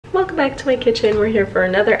welcome back to my kitchen. We're here for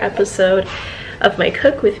another episode of my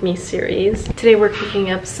Cook With Me series. Today we're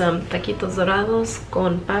cooking up some taquitos dorados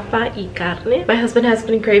con papa y carne. My husband has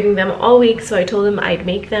been craving them all week, so I told him I'd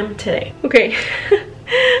make them today. Okay,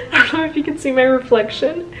 I don't know if you can see my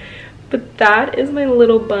reflection, but that is my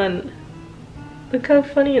little bun. Look how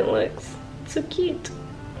funny it looks. It's so cute.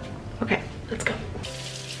 Okay, let's go.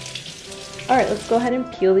 All right, let's go ahead and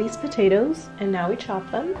peel these potatoes, and now we chop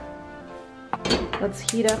them.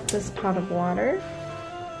 Let's heat up this pot of water.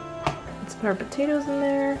 Let's put our potatoes in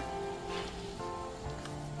there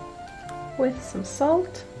with some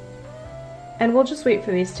salt, and we'll just wait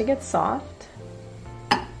for these to get soft.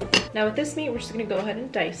 Now with this meat, we're just gonna go ahead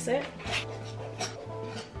and dice it.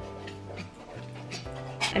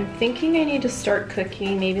 I'm thinking I need to start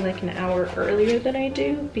cooking maybe like an hour earlier than I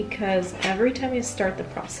do, because every time I start the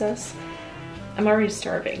process, I'm already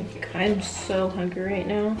starving. I'm so hungry right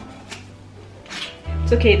now.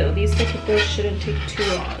 It's okay though, these taquitos shouldn't take too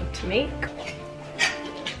long to make.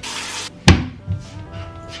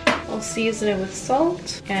 I'll season it with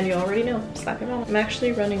salt, and you already know, slap it on. I'm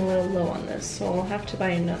actually running a little low on this, so I'll have to buy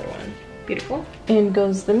another one. Beautiful. In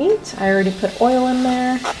goes the meat. I already put oil in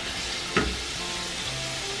there.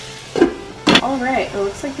 Alright, it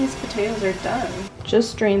looks like these potatoes are done.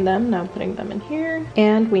 Just drain them, now putting them in here,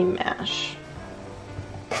 and we mash.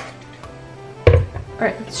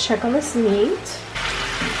 Alright, let's check on this meat.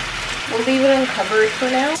 We'll leave it uncovered for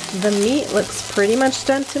now. The meat looks pretty much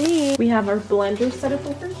done to me. We have our blender set up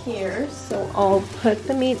over here, so I'll put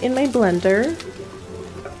the meat in my blender.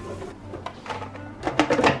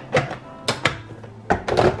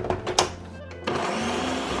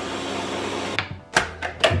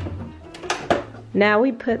 Now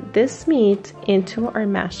we put this meat into our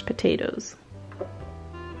mashed potatoes.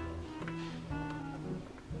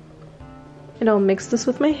 And I'll mix this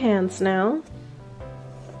with my hands now.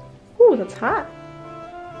 Ooh, that's hot.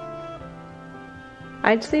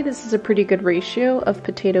 I'd say this is a pretty good ratio of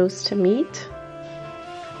potatoes to meat.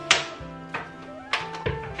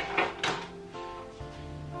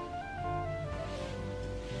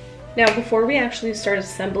 Now, before we actually start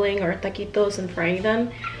assembling our taquitos and frying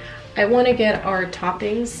them, I want to get our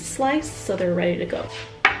toppings sliced so they're ready to go.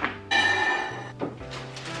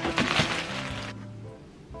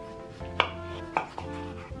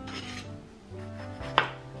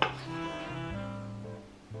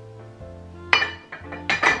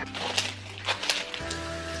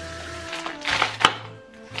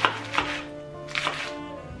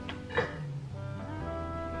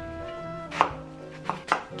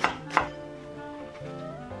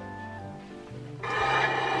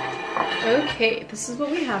 Okay, this is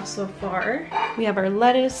what we have so far. We have our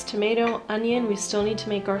lettuce, tomato, onion. We still need to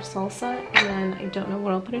make our salsa, and then I don't know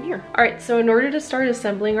what I'll put in here. All right, so in order to start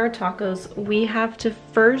assembling our tacos, we have to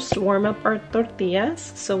first warm up our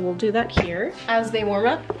tortillas. So we'll do that here. As they warm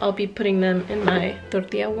up, I'll be putting them in my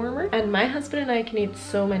tortilla warmer. And my husband and I can eat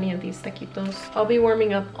so many of these taquitos. I'll be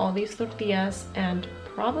warming up all these tortillas and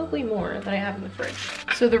probably more that I have in the fridge.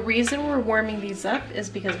 So the reason we're warming these up is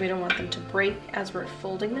because we don't want them to break as we're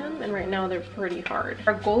folding them, and right now they're pretty hard.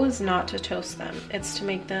 Our goal is not to toast them, it's to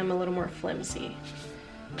make them a little more flimsy.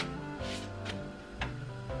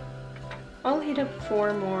 I'll heat up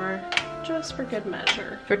 4 more just for good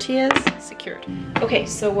measure. Tortillas secured. Okay,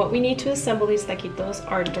 so what we need to assemble these taquitos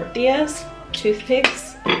are tortillas,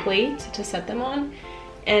 toothpicks, a plate to set them on,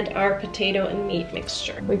 and our potato and meat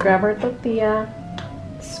mixture. We grab our tortilla,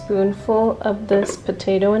 spoonful of this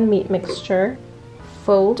potato and meat mixture,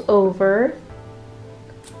 fold over,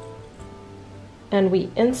 and we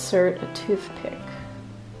insert a toothpick.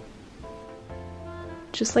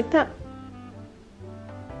 Just like that.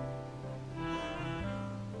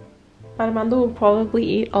 Armando will probably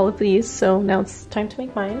eat all of these, so now it's time to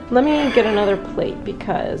make mine. Let me get another plate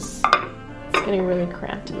because it's getting really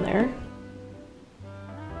cramped in there.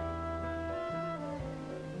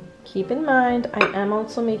 Keep in mind, I am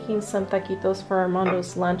also making some taquitos for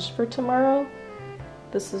Armando's lunch for tomorrow.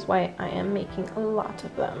 This is why I am making a lot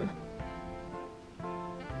of them.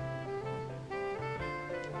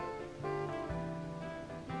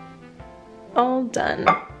 All done.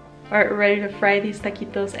 Alright, we're ready to fry these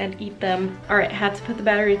taquitos and eat them. Alright, had to put the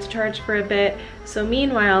battery to charge for a bit. So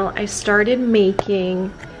meanwhile, I started making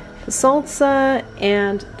the salsa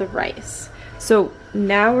and the rice. So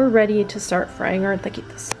now we're ready to start frying our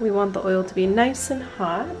taquitos. We want the oil to be nice and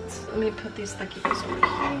hot. Let me put these taquitos over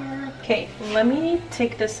here. Okay, let me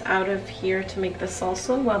take this out of here to make the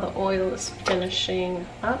salsa while the oil is finishing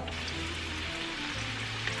up.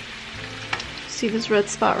 See this red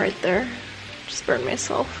spot right there? Just burned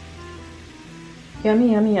myself.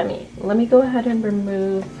 Yummy, yummy, yummy. Let me go ahead and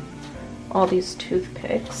remove all these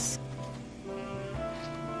toothpicks.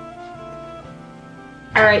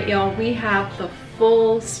 All right, y'all, we have the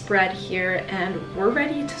full spread here and we're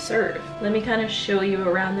ready to serve. Let me kind of show you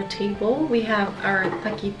around the table. We have our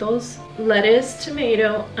taquitos, lettuce,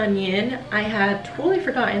 tomato, onion. I had totally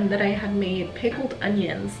forgotten that I had made pickled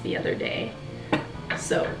onions the other day.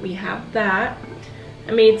 So we have that.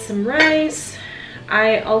 I made some rice.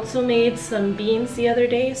 I also made some beans the other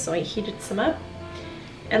day, so I heated some up.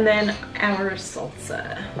 And then our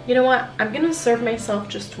salsa. You know what? I'm gonna serve myself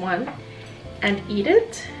just one and eat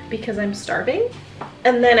it because I'm starving,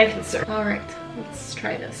 and then I can serve. All right, let's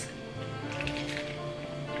try this.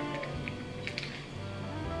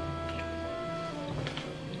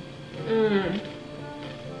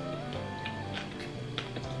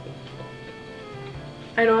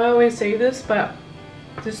 I know I always say this, but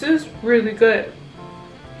this is really good.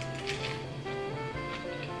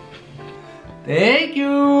 Thank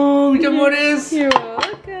you, mis amores. You're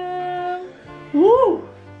welcome. Woo!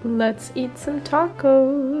 Let's eat some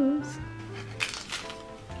tacos.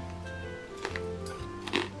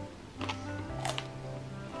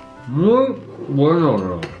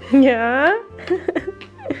 Bueno. Yeah?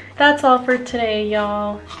 That's all for today,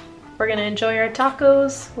 y'all. We're gonna enjoy our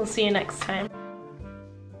tacos. We'll see you next time.